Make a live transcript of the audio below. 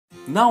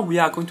now we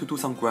are going to do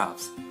some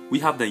graphs. We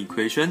have the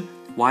equation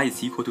y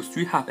is equal to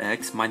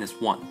 3/2x minus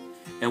 1.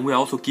 And we are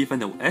also given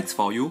the x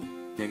value,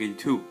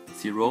 -2,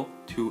 0,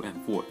 2, and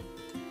 4.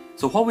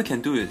 So what we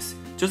can do is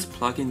just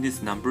plug in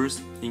these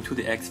numbers into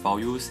the x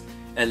values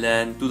and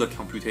then do the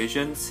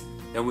computations,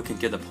 and we can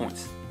get the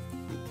point.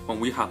 When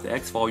we have the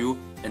x value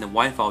and the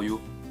y value,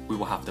 we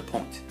will have the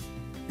point.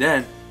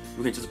 Then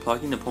we can just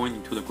plug in the point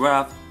into the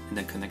graph and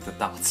then connect the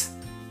dots.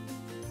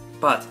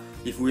 But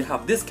if we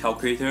have this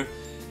calculator,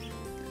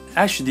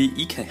 actually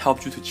it can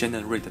help you to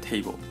generate the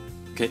table.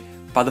 Okay,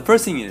 but the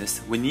first thing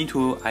is we need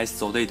to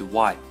isolate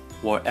y,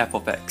 or f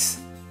of x.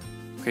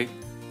 Okay,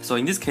 so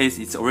in this case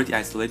it's already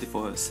isolated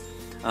for us,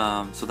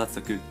 so that's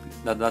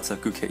a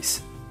good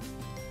case.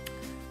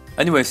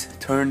 Anyways,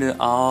 turn it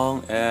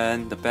on,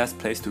 and the best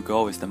place to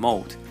go is the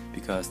mode,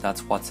 because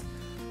that's what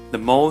the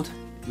mode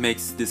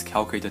makes this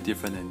calculator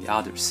different than the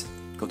others.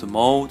 Go to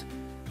mode.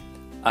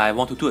 I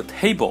want to do a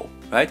table,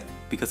 right?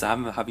 Because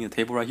I'm having a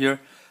table right here,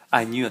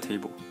 I need a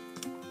table.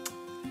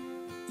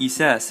 It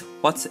says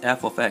what's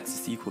f of x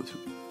is equal to.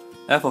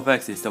 F of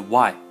x is the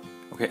y.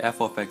 Okay,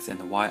 f of x and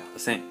the y are the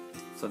same.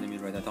 So let me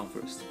write that down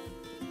first.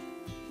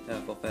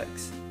 F of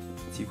x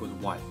is equal to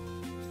y.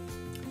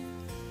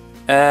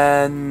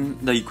 And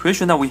the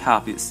equation that we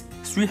have is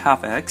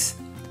 3/2x.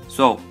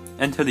 So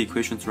enter the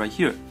equations right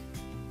here.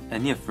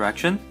 Any a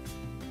fraction,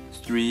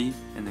 3,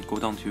 and then go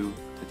down to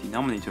the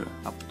denominator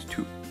up to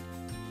 2.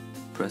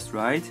 Press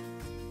right.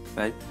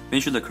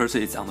 Make sure the cursor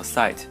is on the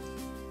side.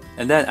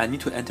 And then I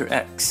need to enter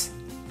x.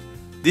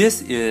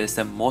 This is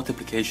a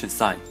multiplication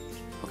sign.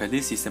 Okay,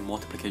 this is a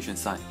multiplication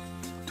sign.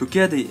 To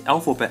get the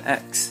alphabet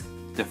x,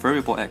 the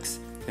variable x,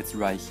 it's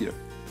right here.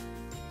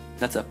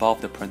 That's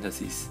above the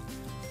parentheses.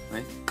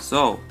 Right?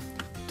 So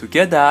to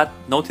get that,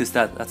 notice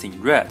that that's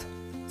in red.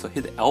 So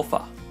hit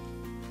alpha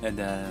and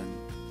then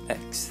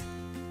x.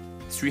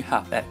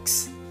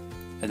 3/2x.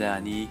 And then I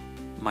need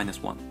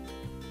 -1.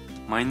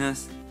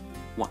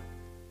 -1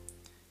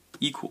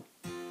 equal.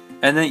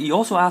 And then it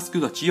also asks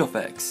you the g of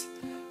x.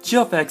 G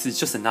of x is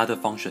just another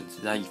function.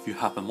 That if you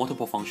have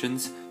multiple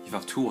functions, if you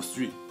have 2 or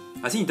 3.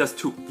 I think it does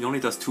 2. It only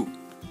does 2.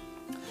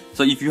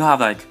 So if you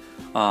have like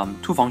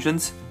 2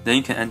 functions, then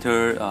you can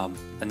enter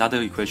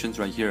another equations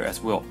right here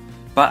as well.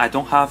 But I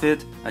don't have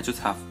it. I just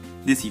have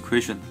this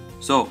equation.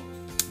 So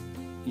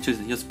you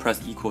just press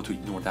equal to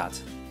ignore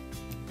that.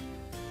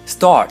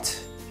 Start.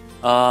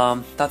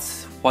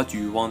 That's what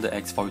you want the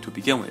x value to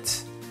begin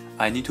with.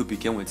 I need to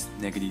begin with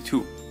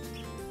 -2.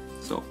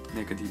 So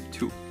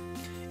 -2.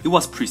 It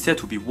was preset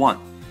to be 1,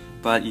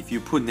 but if you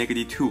put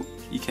 -2,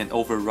 it can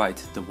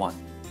overwrite the 1.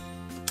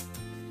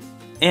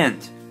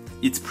 And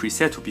it's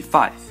preset to be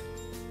 5,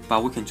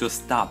 but we can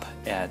just stop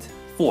at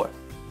 4.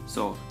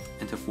 So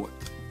enter 4.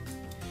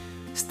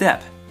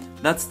 Step.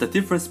 That's the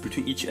difference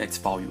between each x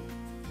value.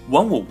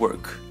 1 will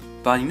work,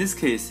 but in this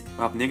case,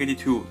 we have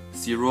 -2,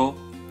 0,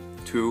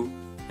 2,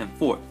 and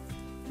 4.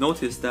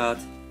 Notice that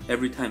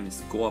every time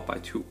it's go up by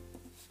 2.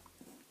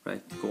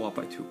 Right? Go up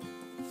by 2.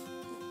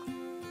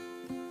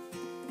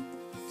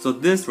 So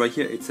this right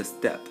here, it's a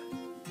step.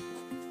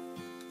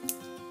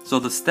 So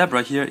the step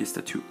right here is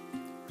the 2,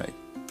 right?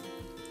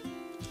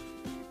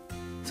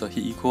 So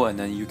hit equal, and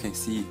then you can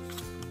see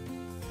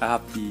I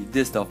have the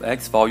list of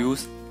x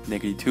values,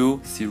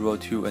 -2, 0,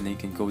 2, and then you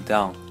can go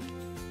down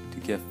to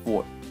get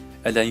 4.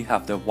 And then you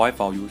have the y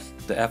values,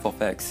 the f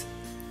of x.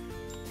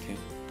 Okay.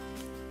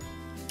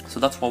 So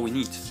that's what we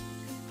need.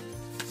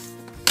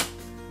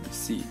 Let's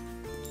see.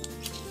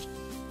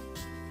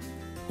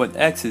 When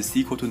x is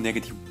equal to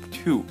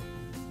 -2,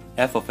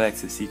 f of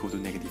x is equal to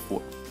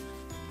 -4.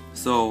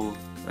 So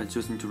I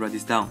just need to write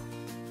this down.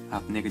 I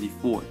have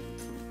 -4.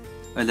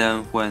 And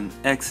then when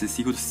x is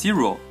equal to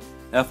 0,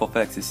 f of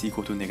x is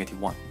equal to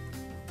 -1.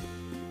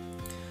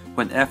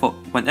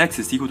 When x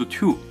is equal to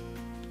 2,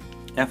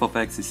 f of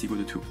x is equal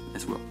to 2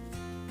 as well.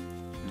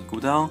 And go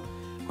down.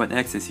 When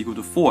x is equal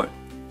to 4,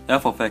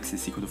 f of x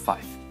is equal to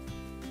 5.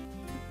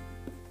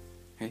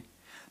 Okay.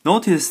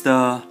 Notice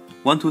the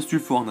 1, 2, 3,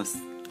 4 on the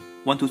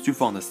 1, 2, 3,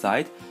 4 on the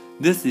side.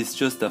 This is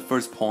just the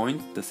first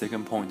point, the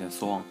second point, and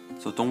so on.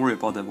 So don't worry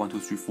about the 1, 2,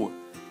 3, 4.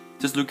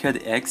 Just look at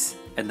the x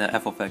and the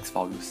f of x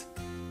values.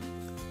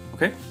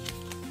 Okay?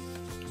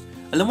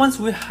 And then once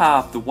we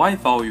have the y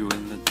value,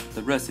 and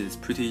the rest is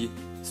pretty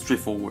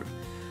straightforward.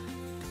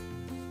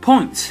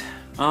 Point.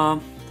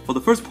 For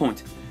the first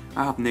point,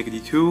 I have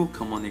 -2,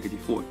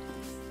 -4.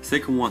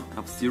 Second one, I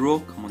have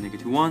 0,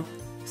 -1.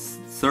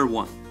 Third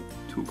one,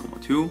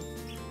 2,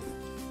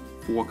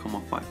 4,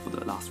 5 for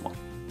the last one.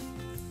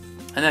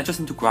 And I just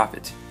need to graph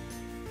it.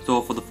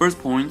 So for the first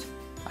point,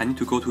 I need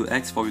to go to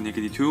x value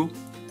 -2,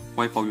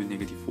 y value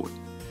 -4.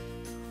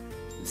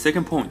 The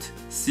second point,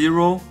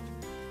 0,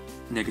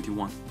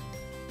 -1.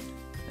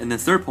 And then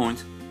third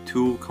point,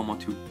 2,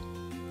 2.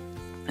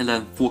 And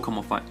then 4,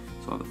 5.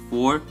 So I have the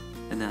 4,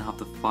 and then I have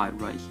the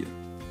 5 right here.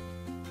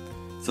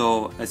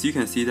 So as you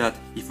can see that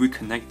if we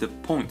connect the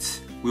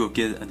points, we will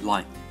get a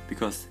line,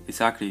 because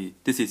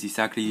this is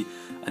exactly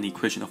an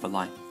equation of a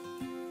line.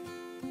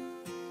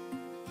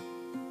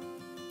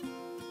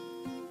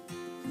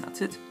 And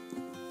that's it.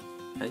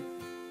 right?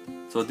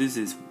 So this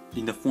is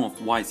in the form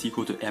of y is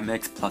equal to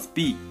mx plus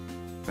b,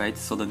 right?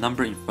 So the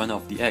number in front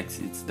of the x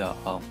is the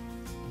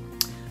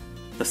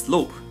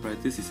slope,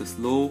 right? This is the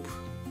slope,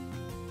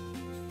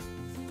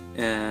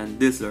 and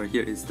this right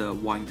here is the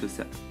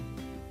y-intercept.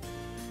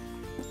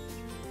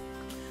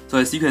 So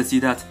as you can see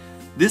that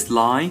this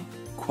line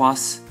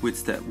crosses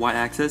with the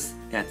y-axis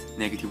at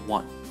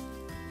 -1.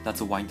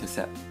 That's a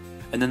y-intercept.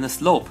 And then the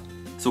slope,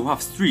 so we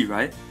have 3,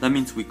 right? That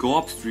means we go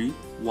up 3,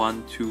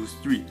 1, 2,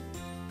 3,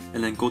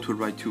 and then go to the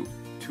right 2,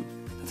 2.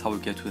 That's how we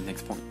get to the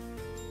next point.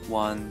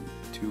 1,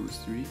 2,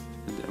 3,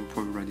 and then we'll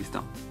probably write this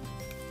down.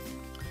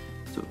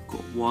 So go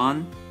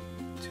 1,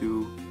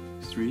 2,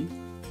 3.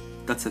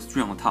 That's a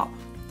 3 on the top,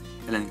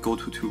 and then go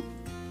to 2.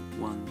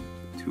 1,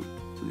 2.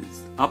 So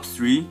it's up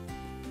 3,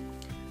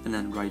 and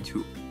then right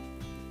 2.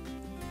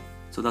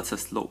 So that's a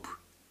slope.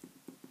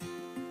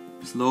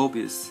 Slope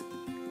is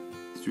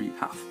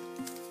 3/2.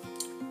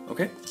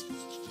 Okay.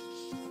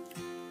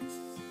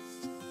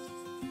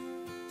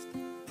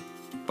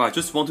 But I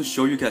just want to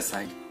show you guys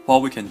like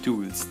what we can do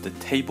with the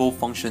table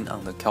function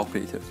on the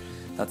calculator.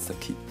 That's the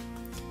key.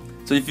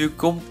 So if you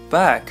go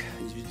back,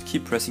 if you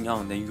keep pressing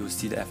on, then you'll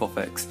see the f of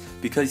x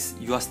because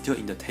you are still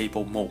in the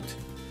table mode.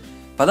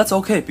 But that's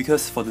okay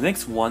because for the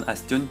next one, I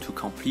still need to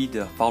complete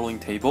the following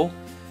table,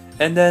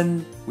 and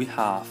then we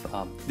have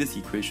this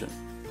equation.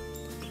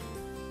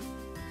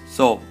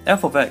 So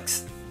f of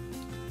x,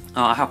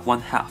 I have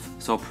 1/2.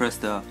 So press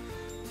the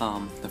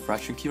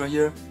fraction key right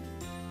here,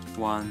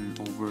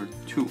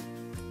 1/2.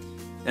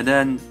 And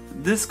then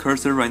this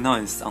cursor right now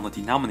is on the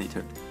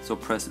denominator, so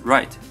press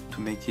right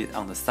to make it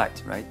on the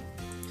side, right?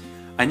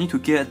 I need to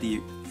get the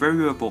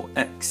variable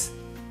x,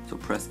 so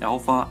press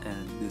alpha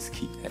and this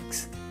key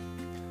x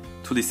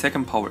to the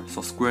second power,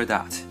 so square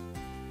that.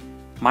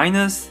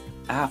 Minus,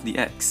 I have the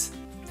x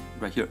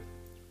right here,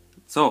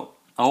 so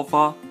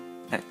alpha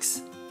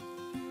x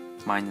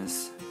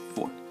minus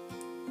 4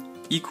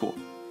 equal.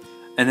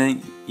 And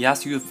then it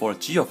asks you for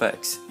g of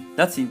x.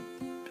 That's in,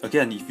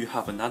 again, if you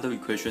have another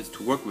equation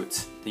to work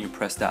with, then you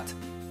press that.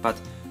 But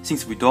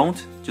since we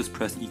don't, just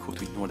press equal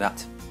to ignore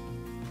that.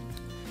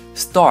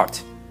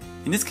 Start.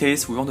 In this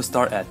case, we want to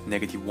start at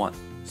 -1.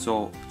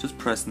 So just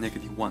press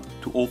 -1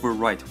 to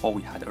overwrite what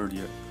we had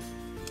earlier.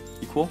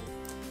 Equal.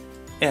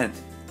 End.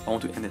 I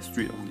want to end at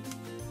 3 only.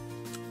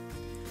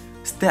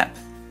 Step.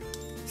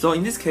 So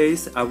in this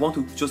case, I want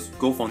to just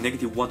go from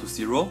 -1 to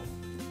 0.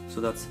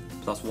 So that's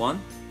 +1.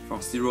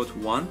 From 0 to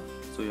 1.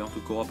 So you have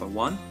to go up by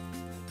 1.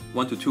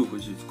 1 to 2,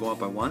 which is go up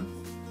by 1.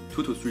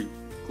 2 to 3,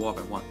 go up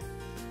by 1.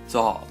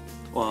 So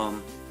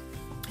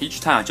each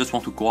time I just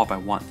want to go up by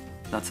 1.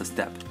 That's a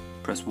step.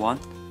 Press 1.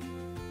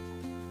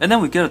 And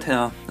then we get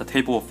a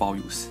table of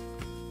values.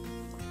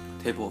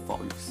 Table of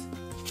values.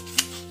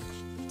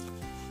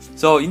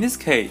 So in this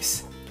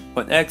case,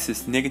 when x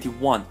is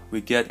 -1,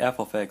 we get f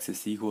of x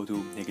is equal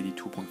to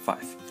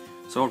 -2.5.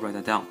 So I'll write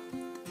that down.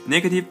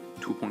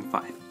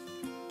 -2.5.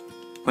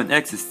 When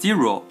x is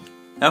 0,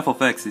 f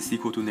of x is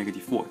equal to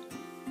 -4.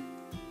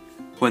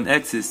 When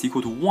x is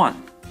equal to 1,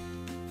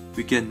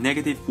 we get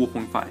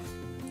 -4.5.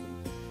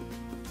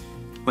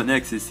 When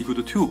x is equal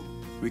to 2,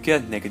 we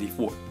get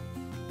 -4.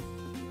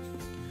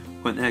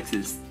 When x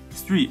is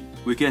 3,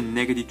 we get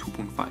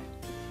 -2.5.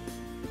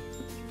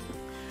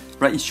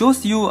 Right, it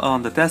shows you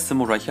the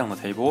decimal right here on the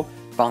table,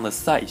 but on the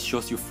side it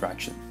shows you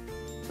fraction.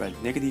 Right,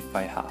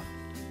 -5/2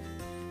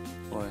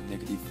 or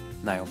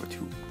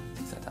 -9/2,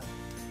 things like that.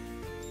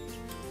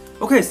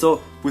 Okay,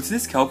 so with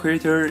this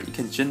calculator, it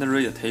can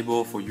generate a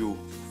table for you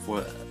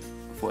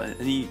for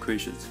any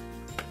equations.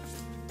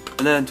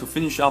 And then to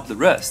finish up the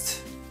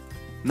rest,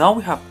 now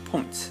we have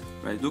points,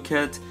 right? Look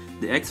at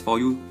the x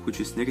value, which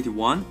is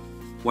 -1,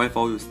 y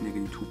value is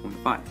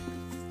 -2.5,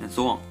 and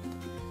so on.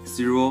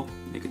 0,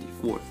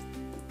 -4,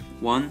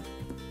 1,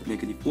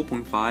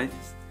 -4.5,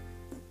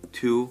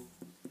 2,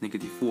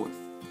 -4,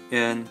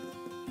 and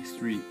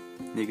 3,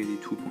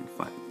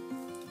 -2.5.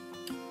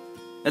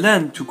 And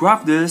then to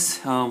graph this,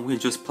 we can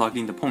just plug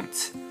in the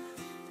points.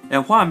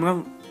 And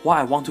what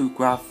I want to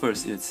graph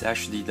first is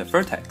actually the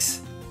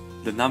vertex,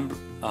 the number,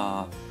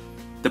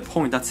 the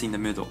point that's in the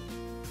middle.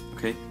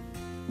 Okay,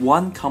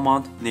 1,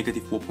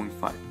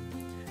 -4.5.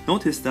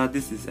 Notice that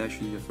this is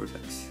actually the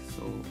vertex.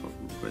 So I'll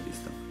write this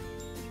down.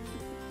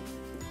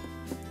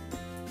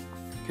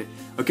 Okay,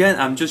 again,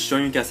 I'm just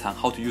showing you guys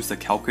how to use the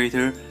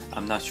calculator.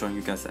 I'm not showing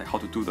you guys how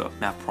to do the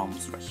math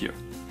problems right here.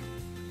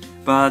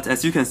 But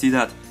as you can see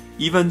that,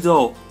 even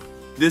though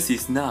this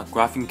is not a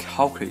graphing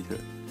calculator,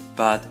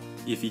 but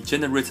if it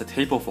generates a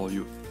table for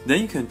you,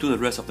 then you can do the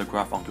rest of the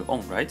graph on your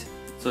own, right?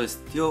 So it's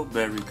still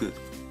very good,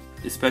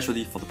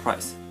 especially for the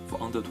price,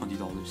 for under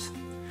 $20.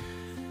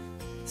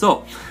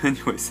 So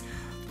anyways,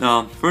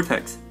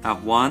 vertex, I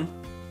have 1,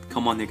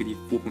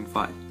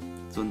 -4.5.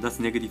 So that's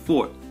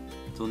 -4.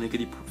 So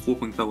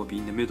 -4.5 will be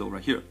in the middle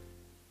right here.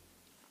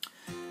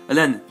 And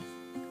then,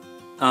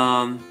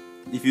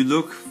 if you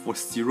look for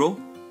 0,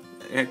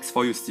 x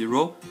value is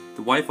 0,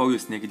 the y value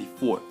is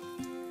 -4.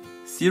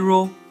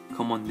 0,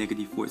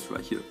 -4 is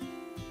right here.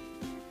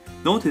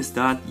 Notice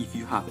that if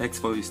you have x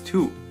value is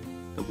 2,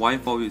 the y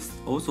value is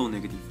also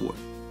 -4.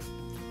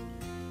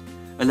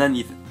 And then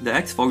if the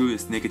x value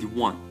is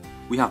 -1,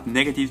 we have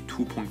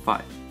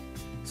 -2.5.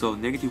 So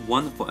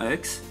 -1 for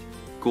x,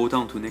 go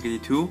down to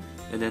 -2,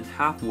 and then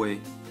halfway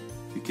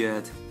you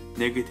get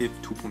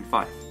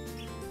 -2.5.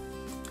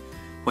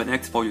 When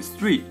x value is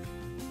 3,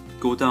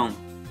 go down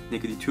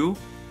 -2,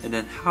 and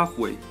then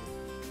halfway,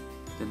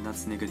 then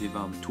that's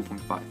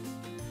 -2.5.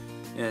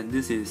 And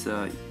this is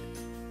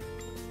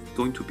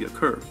going to be a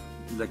curve,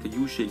 like a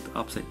U shape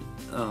upside,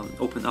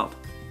 open up.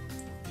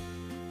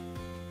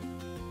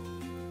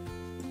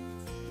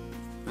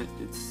 Right?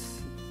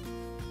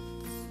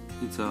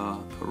 It's a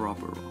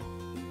parabola.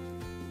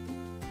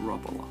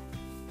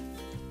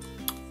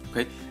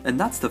 Okay, and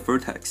that's the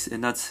vertex,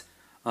 and that's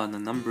the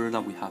number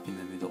that we have in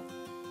the middle.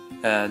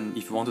 And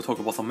if you want to talk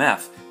about some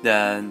math,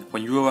 then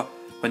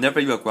whenever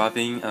you are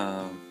graphing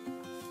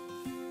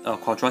a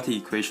quadratic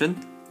equation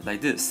like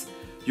this,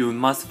 you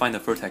must find the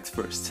vertex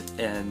first,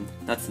 and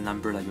that's the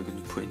number that you're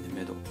going to put in the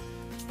middle.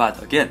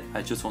 But again,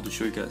 I just want to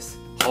show you guys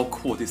how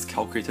cool this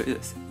calculator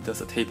is. It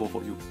does a table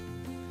for you.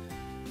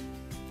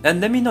 And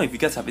let me know if you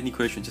guys have any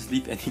questions. Just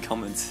leave any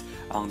comments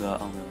on the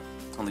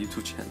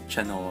YouTube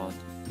channel or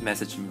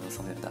message me or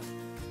something like that.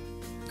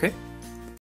 Okay.